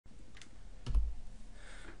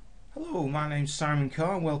Hello, my name's Simon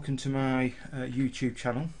Carr. Welcome to my YouTube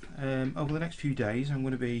channel. Over the next few days I'm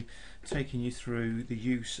going to be taking you through the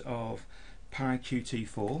use of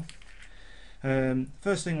PyQt4.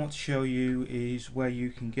 First thing I want to show you is where you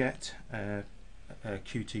can get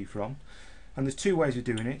Qt from, and there's two ways of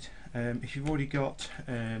doing it. If you've already got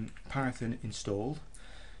Python installed,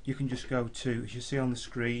 you can just go to, as you see on the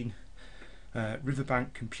screen,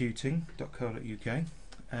 riverbankcomputing.co.uk,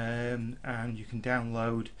 and you can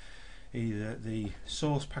download either the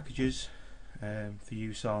source packages for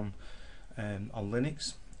use on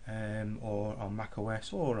Linux or on Mac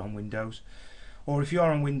OS or on Windows. Or if you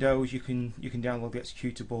are on Windows, you can download the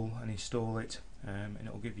executable and install it, and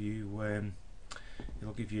it'll give you a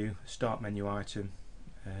start menu item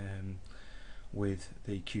with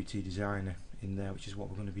the Qt designer in there, which is what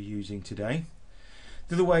we're going to be using today.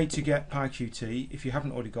 The other way to get PyQt, if you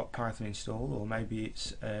haven't already got Python installed, or maybe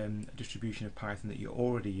it's a distribution of Python that you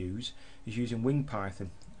already use, is using WinPython.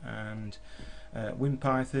 And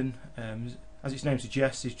WinPython, as its name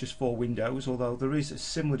suggests, is just for Windows, although there is a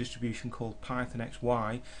similar distribution called Python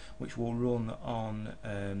XY, which will run on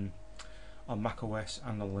Mac OS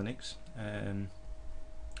and on Linux.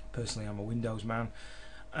 Personally, I'm a Windows man,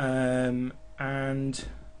 and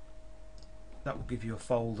that will give you a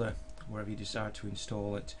folder wherever you decide to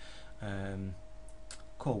install it,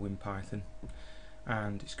 called WinPython,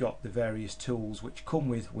 and it's got the various tools which come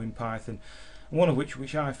with WinPython, one of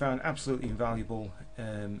which I found absolutely invaluable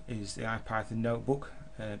is the IPython notebook.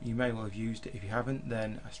 You may well have used it. If you haven't,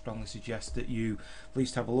 then I strongly suggest that you at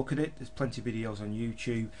least have a look at it. There's plenty of videos on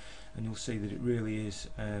YouTube and you'll see that it really is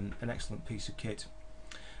an excellent piece of kit.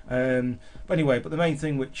 But the main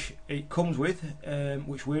thing which it comes with,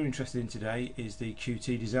 which we're interested in today, is the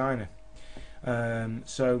Qt designer.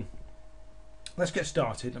 So let's get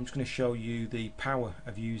started. I'm just going to show you the power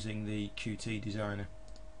of using the Qt designer.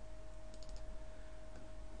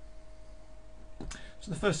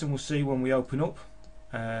 So the first thing we'll see when we open up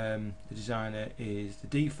the designer is the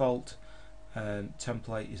default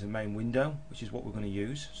template is a main window, which is what we're going to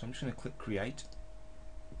use. So I'm just going to click create.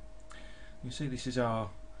 You see this is the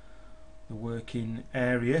working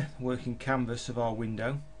area, working canvas of our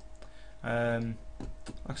window. Like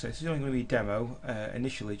I say, this is only going to be a demo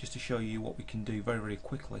initially, just to show you what we can do very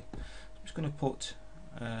quickly. I'm just going to put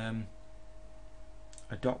a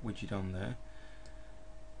dot widget on there,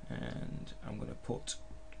 and I'm going to put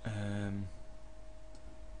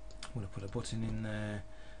a button in there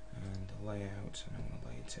and a layout, and I'm going to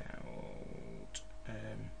lay it out.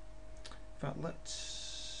 In fact,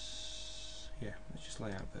 let's just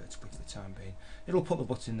lay out vertically for the time being. It'll put the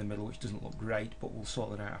button in the middle, which doesn't look great, but we'll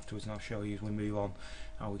sort that out afterwards, and I'll show you as we move on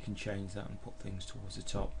how we can change that and put things towards the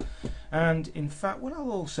top. And in fact, what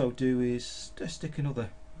I'll also do is just stick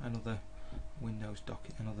another Windows dock,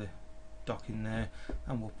 another dock in there,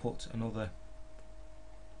 and we'll put another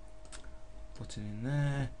button in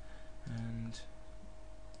there and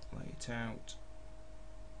lay it out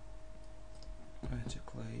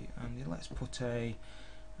vertically. And let's put a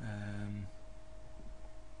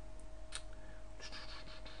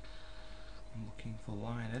I'm looking for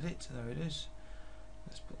line edit. There it is.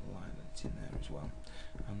 Let's put the line edit in there as well.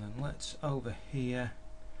 And then let's over here,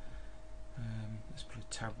 let's put a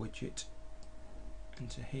tab widget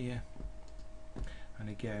into here. And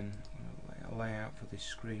again, I'm going to lay a layout for this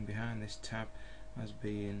screen behind this tab as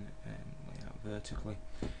being layout vertically.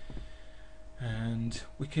 And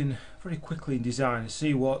we can very quickly in design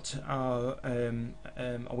see what our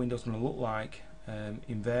Windows going to look like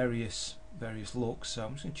in various looks. So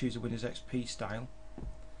I'm just going to choose a Windows XP style,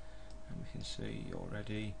 and we can see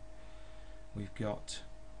already we've got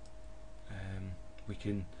we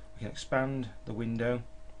can expand the window,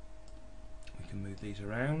 we can move these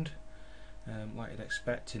around like you'd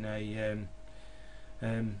expect in a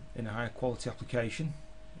higher quality application.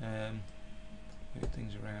 Move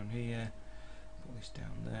things around here, put this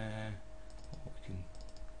down there, or we can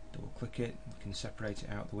double click it, we can separate it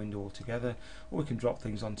out the window altogether, or we can drop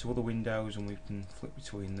things onto other windows and we can flip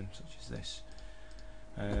between them, such as this.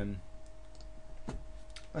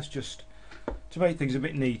 Let's just, to make things a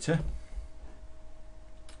bit neater,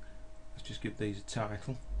 let's just give these a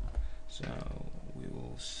title. So we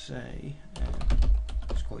will say,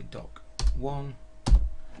 let's call it doc 1,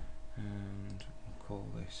 and we'll call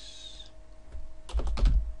this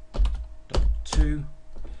doc 2,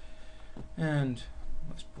 and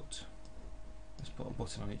let's put a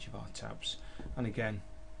button on each of our tabs, and again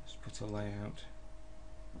let's put a layout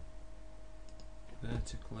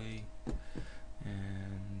vertically,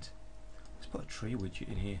 and let's put a tree widget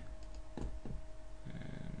in here,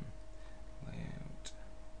 layout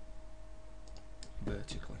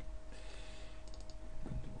vertically.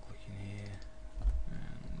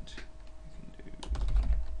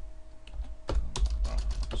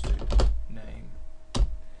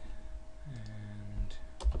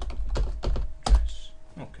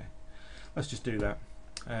 let's just do that.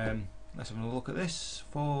 Let's have a look at this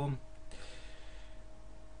form.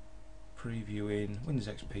 Previewing Windows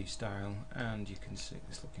XP style, and you can see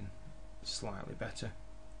this looking slightly better.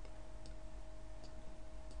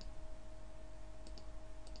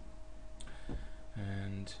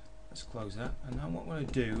 And let's close that. And now what I'm going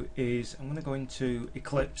to do is I'm going to go into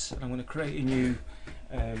Eclipse and I'm going to create a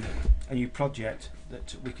new project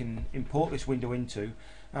that we can import this window into,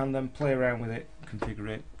 and then play around with it, configure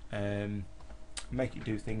it, make it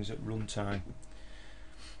do things at runtime.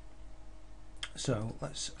 So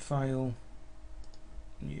let's file,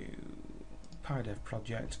 new PyDev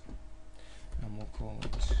project, and we'll call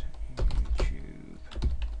it YouTube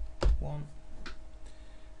 1,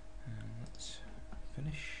 and let's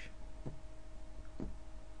finish.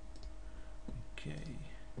 Okay,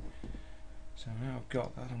 so now I've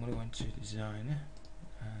got that, I'm going to go into Designer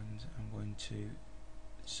and I'm going to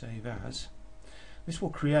save as. This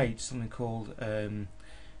will create something called a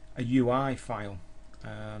UI file.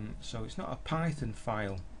 So it's not a Python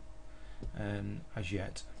file as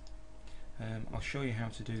yet. I'll show you how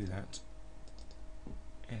to do that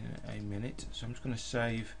in a minute. So I'm just going to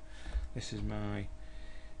save. This is my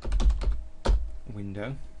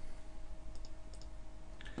window.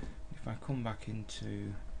 If I come back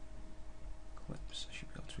into Eclipse, I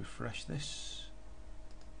should be able to refresh this.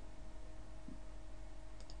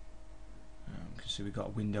 You can see we've got a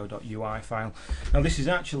window.ui file. Now this is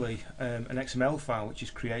actually an XML file which is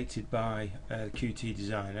created by Qt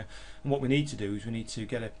Designer, and what we need to do is we need to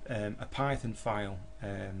get a Python file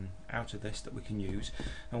out of this that we can use.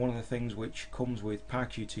 And one of the things which comes with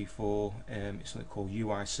PyQt4 is something called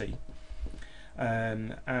UIC,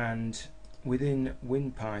 and within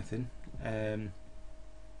WinPython, I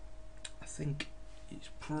think it's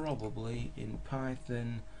probably in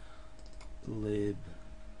Python lib.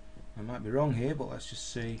 I might be wrong here, but let's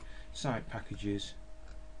just see site packages,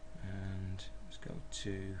 and let's go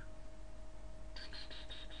to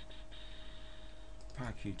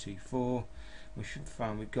PyQt4. We should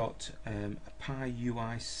find we've got a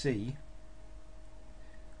PyUIC.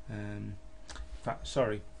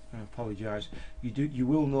 Sorry, I apologise. You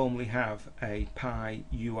will normally have a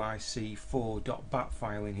PyUIC4.bat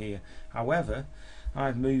file in here. However,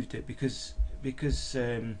 I've moved it because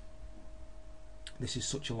this is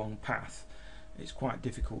such a long path. It's quite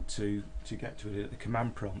difficult to get to it at the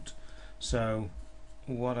command prompt. So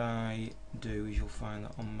what I do is you'll find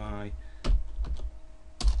that on my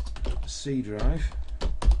C drive,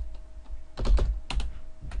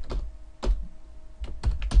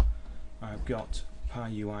 I've got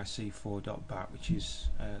PyUIC4.bat, which is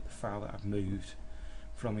the file that I've moved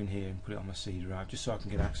from in here and put it on my C drive, just so I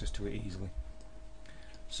can get access to it easily.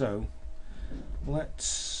 So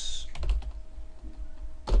let's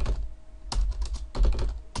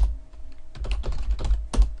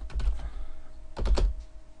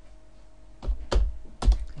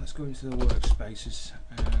go into the workspaces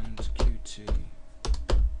and Qt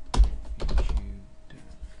YouTube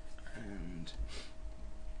and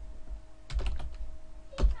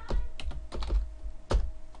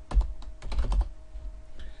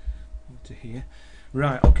to here.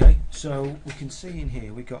 Right, okay, so we can see in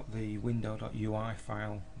here we got the window.ui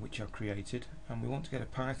file which I've created, and we want to get a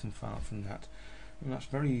Python file from that, and that's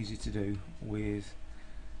very easy to do with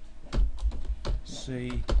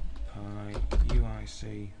C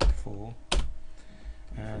PyUIC4,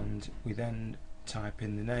 and we then type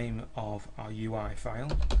in the name of our UI file,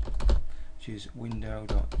 which is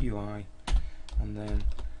window.ui, and then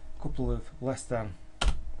a couple of less than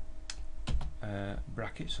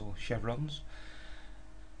brackets or chevrons,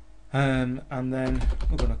 and then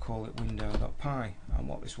we're going to call it window.py, and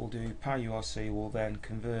what this will do, PyUIC will then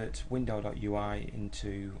convert window.ui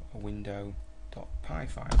into a window.py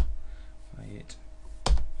file. I hit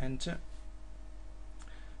enter.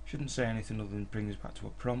 Shouldn't say anything other than bring us back to a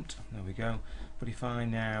prompt. There we go. But if I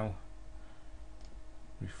now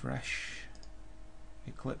refresh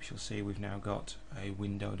Eclipse, you'll see we've now got a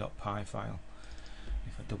window.py file.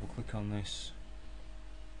 If I double click on this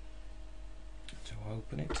to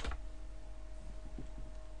open it,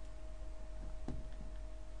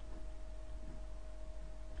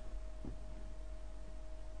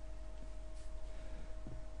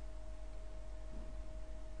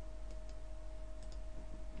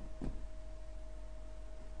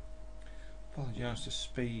 apologise to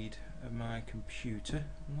speed of my computer.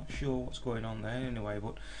 I'm not sure what's going on there anyway,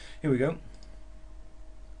 but here we go.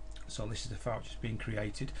 So this is the file which is being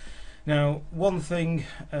created. Now, one thing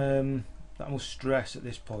that I must stress at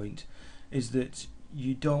this point is that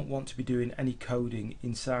you don't want to be doing any coding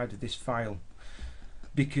inside of this file,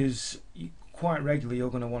 because quite regularly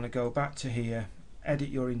you're going to want to go back to here, edit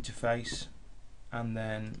your interface, and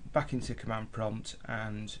then back into command prompt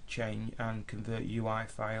and change and convert UI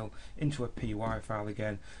file into a py file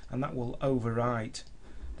again, and that will overwrite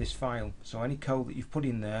this file. So any code that you've put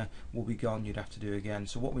in there will be gone, you'd have to do again.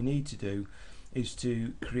 So what we need to do is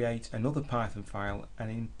to create another Python file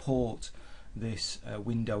and import this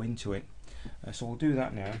window into it. So we'll do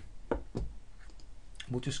that now.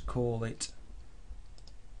 We'll just call it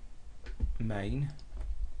main,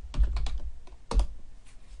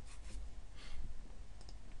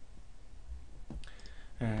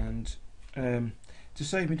 and to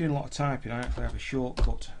save me doing a lot of typing, I actually have a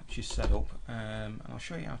shortcut which is set up, and I'll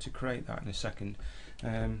show you how to create that in a second.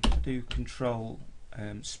 I do control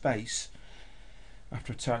space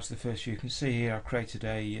after I type the first few. You can see here I created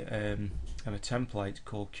a template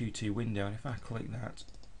called Qt window, and if I click that,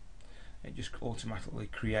 it just automatically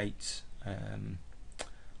creates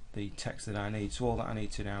the text that I need. So all that I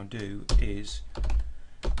need to now do is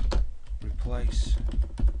replace.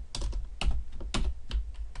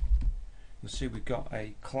 You'll see we've got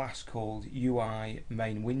a class called UI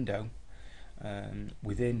main window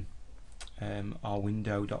within our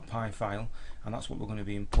window.py file, and that's what we're going to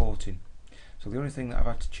be importing. So the only thing that I've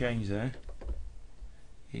had to change there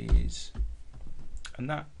is, and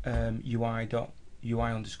that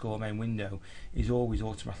UI underscore main window is always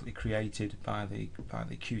automatically created by the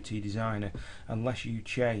Qt designer unless you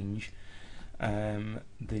change the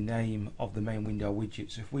name of the main window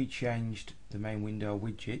widget. So if we changed the main window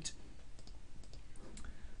widget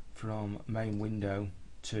from main window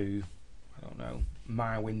to, I don't know,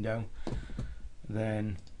 my window,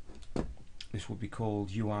 then this would be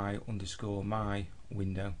called UI underscore my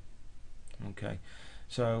window. Okay,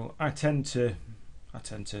 so I tend to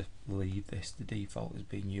leave this, the default as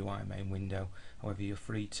being UI main window. However, you're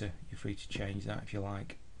free to change that if you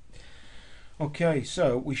like. Okay,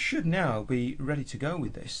 so we should now be ready to go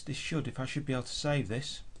with this. This should, I should be able to save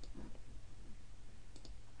this,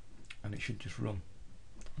 and it should just run.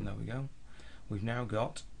 And there we go. We've now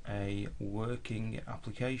got a working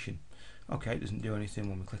application. Okay, it doesn't do anything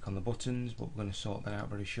when we click on the buttons, but we're going to sort that out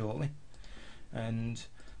very shortly. And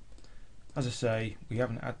as I say, we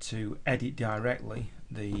haven't had to edit directly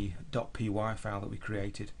the .py file that we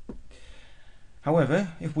created.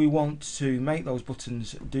 However, if we want to make those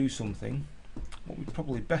buttons do something, what we'd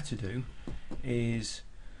probably better do is,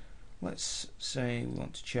 let's say we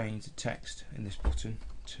want to change the text in this button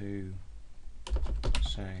to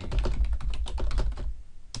say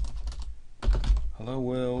hello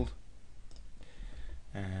world,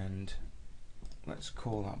 and let's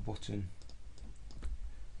call that button,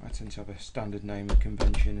 I tend to have a standard name and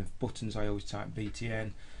convention of buttons. I always type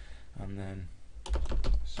BTN and then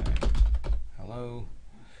say hello,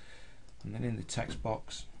 and then in the text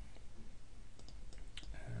box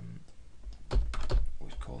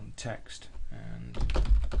always call them text and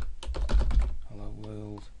hello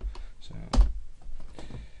world. So I'm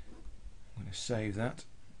going to save that,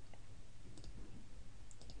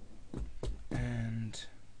 and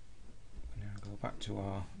we now go back to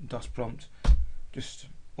our DOS prompt, just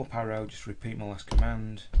up arrow, just repeat my last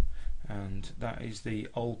command, and that is the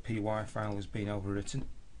old py file has been overwritten.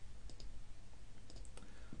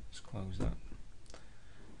 Let's close that,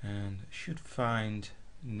 and I should find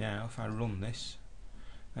now, if I run this,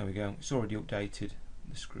 there we go, it's already updated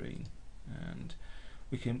the screen. And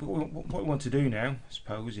we can, what we want to do now, I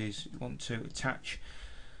suppose, is we want to attach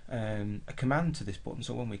a command to this button,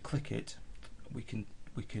 so when we click it, we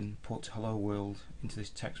can put hello world into this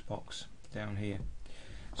text box down here.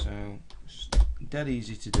 So it's dead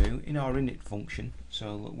easy to do in our init function.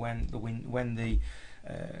 So when the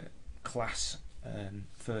class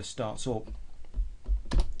first starts up,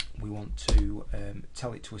 we want to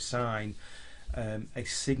tell it to assign a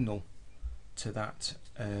signal to that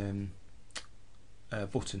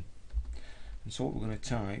button. And so what we're going to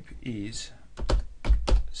type is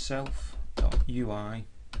self.ui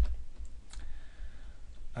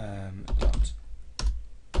dot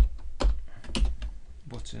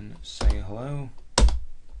button say hello.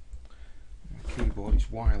 My keyboard is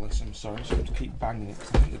wireless, I'm sorry, so I have to keep banging it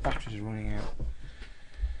because I think the batteries are running out.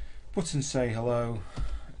 Button say hello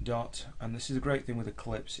dot, and this is a great thing with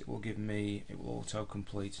Eclipse, it will auto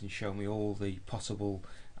complete and show me all the possible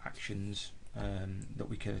actions that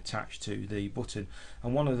we can attach to the button,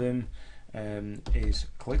 and one of them is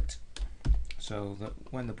clicked, so that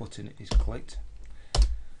when the button is clicked,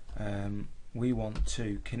 we want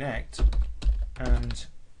to connect, and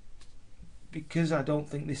because I don't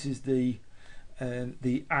think this is the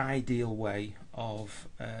the ideal way of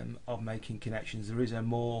making connections. There is a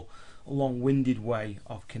more long-winded way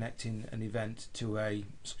of connecting an event to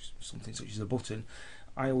something such as a button.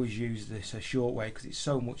 I always use this a short way because it's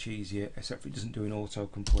so much easier, except for it doesn't do an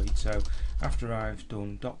autocomplete. So after I've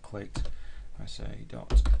done .clicked, I say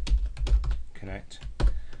 .connect,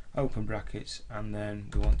 open brackets, and then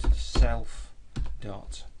we want to self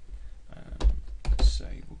dot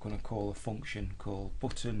say we're going to call a function called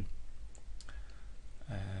button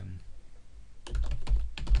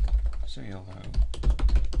say hello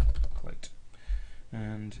clicked,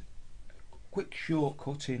 and quick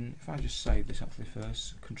shortcut in, if I just save this actually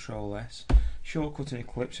first, Control S, shortcut in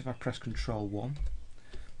Eclipse. If I press Control 1,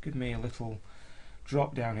 give me a little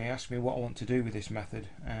drop down here, ask me what I want to do with this method,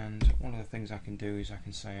 and one of the things I can do is I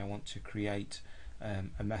can say I want to create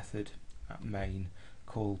a method at main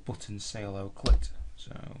called button say hello clicked.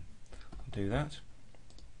 So I'll do that,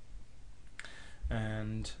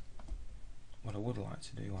 and what I would like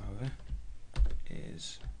to do, however,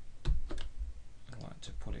 is I'd like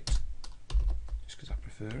to put it, just because I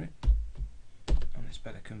prefer it and it's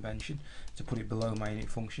better convention, to put it below my init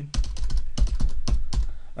function.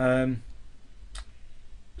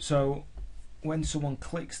 So when someone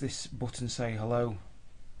clicks this button say hello,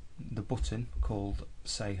 the button called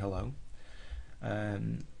say hello,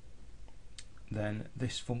 then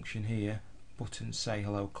this function here, button say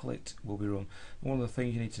hello clicked, will be run. One of the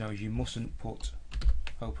things you need to know is you mustn't put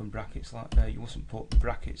open brackets like there. You mustn't put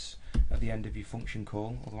brackets at the end of your function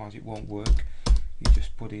call, otherwise it won't work. You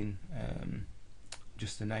just put in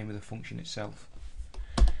just the name of the function itself,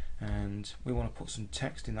 and we want to put some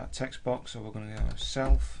text in that text box, so we're going to go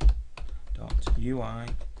self.ui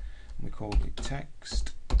and we call it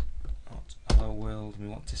text.hello world, and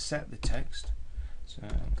we want to set the text, so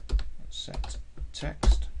set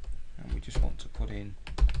text, and we just want to put in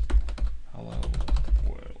hello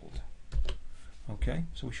world. Okay,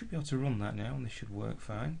 so we should be able to run that now and this should work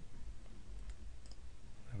fine.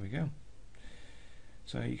 There we go.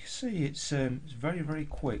 So you can see it's very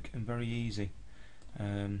quick and very easy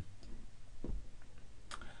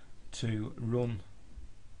to run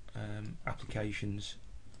applications,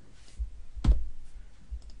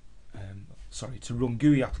 to run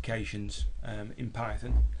GUI applications in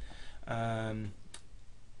Python.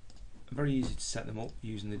 Very easy to set them up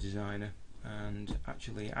using the designer, and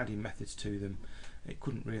actually adding methods to them, it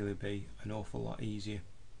couldn't really be an awful lot easier.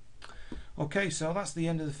 Okay, so that's the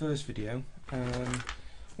end of the first video.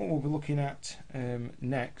 What we'll be looking at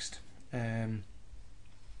next in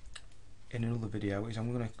another video is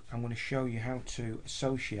I'm going to show you how to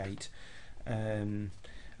associate a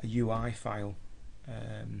UI file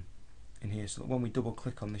in here, so that when we double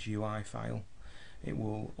click on this UI file, it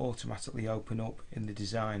will automatically open up in the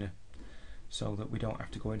designer, so that we don't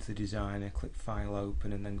have to go into the designer, click file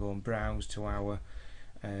open, and then go and browse to our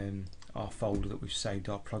folder that we've saved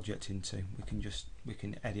our project into. We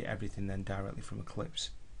can edit everything then directly from Eclipse.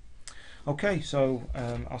 Okay, so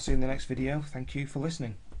I'll see you in the next video. Thank you for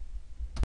listening.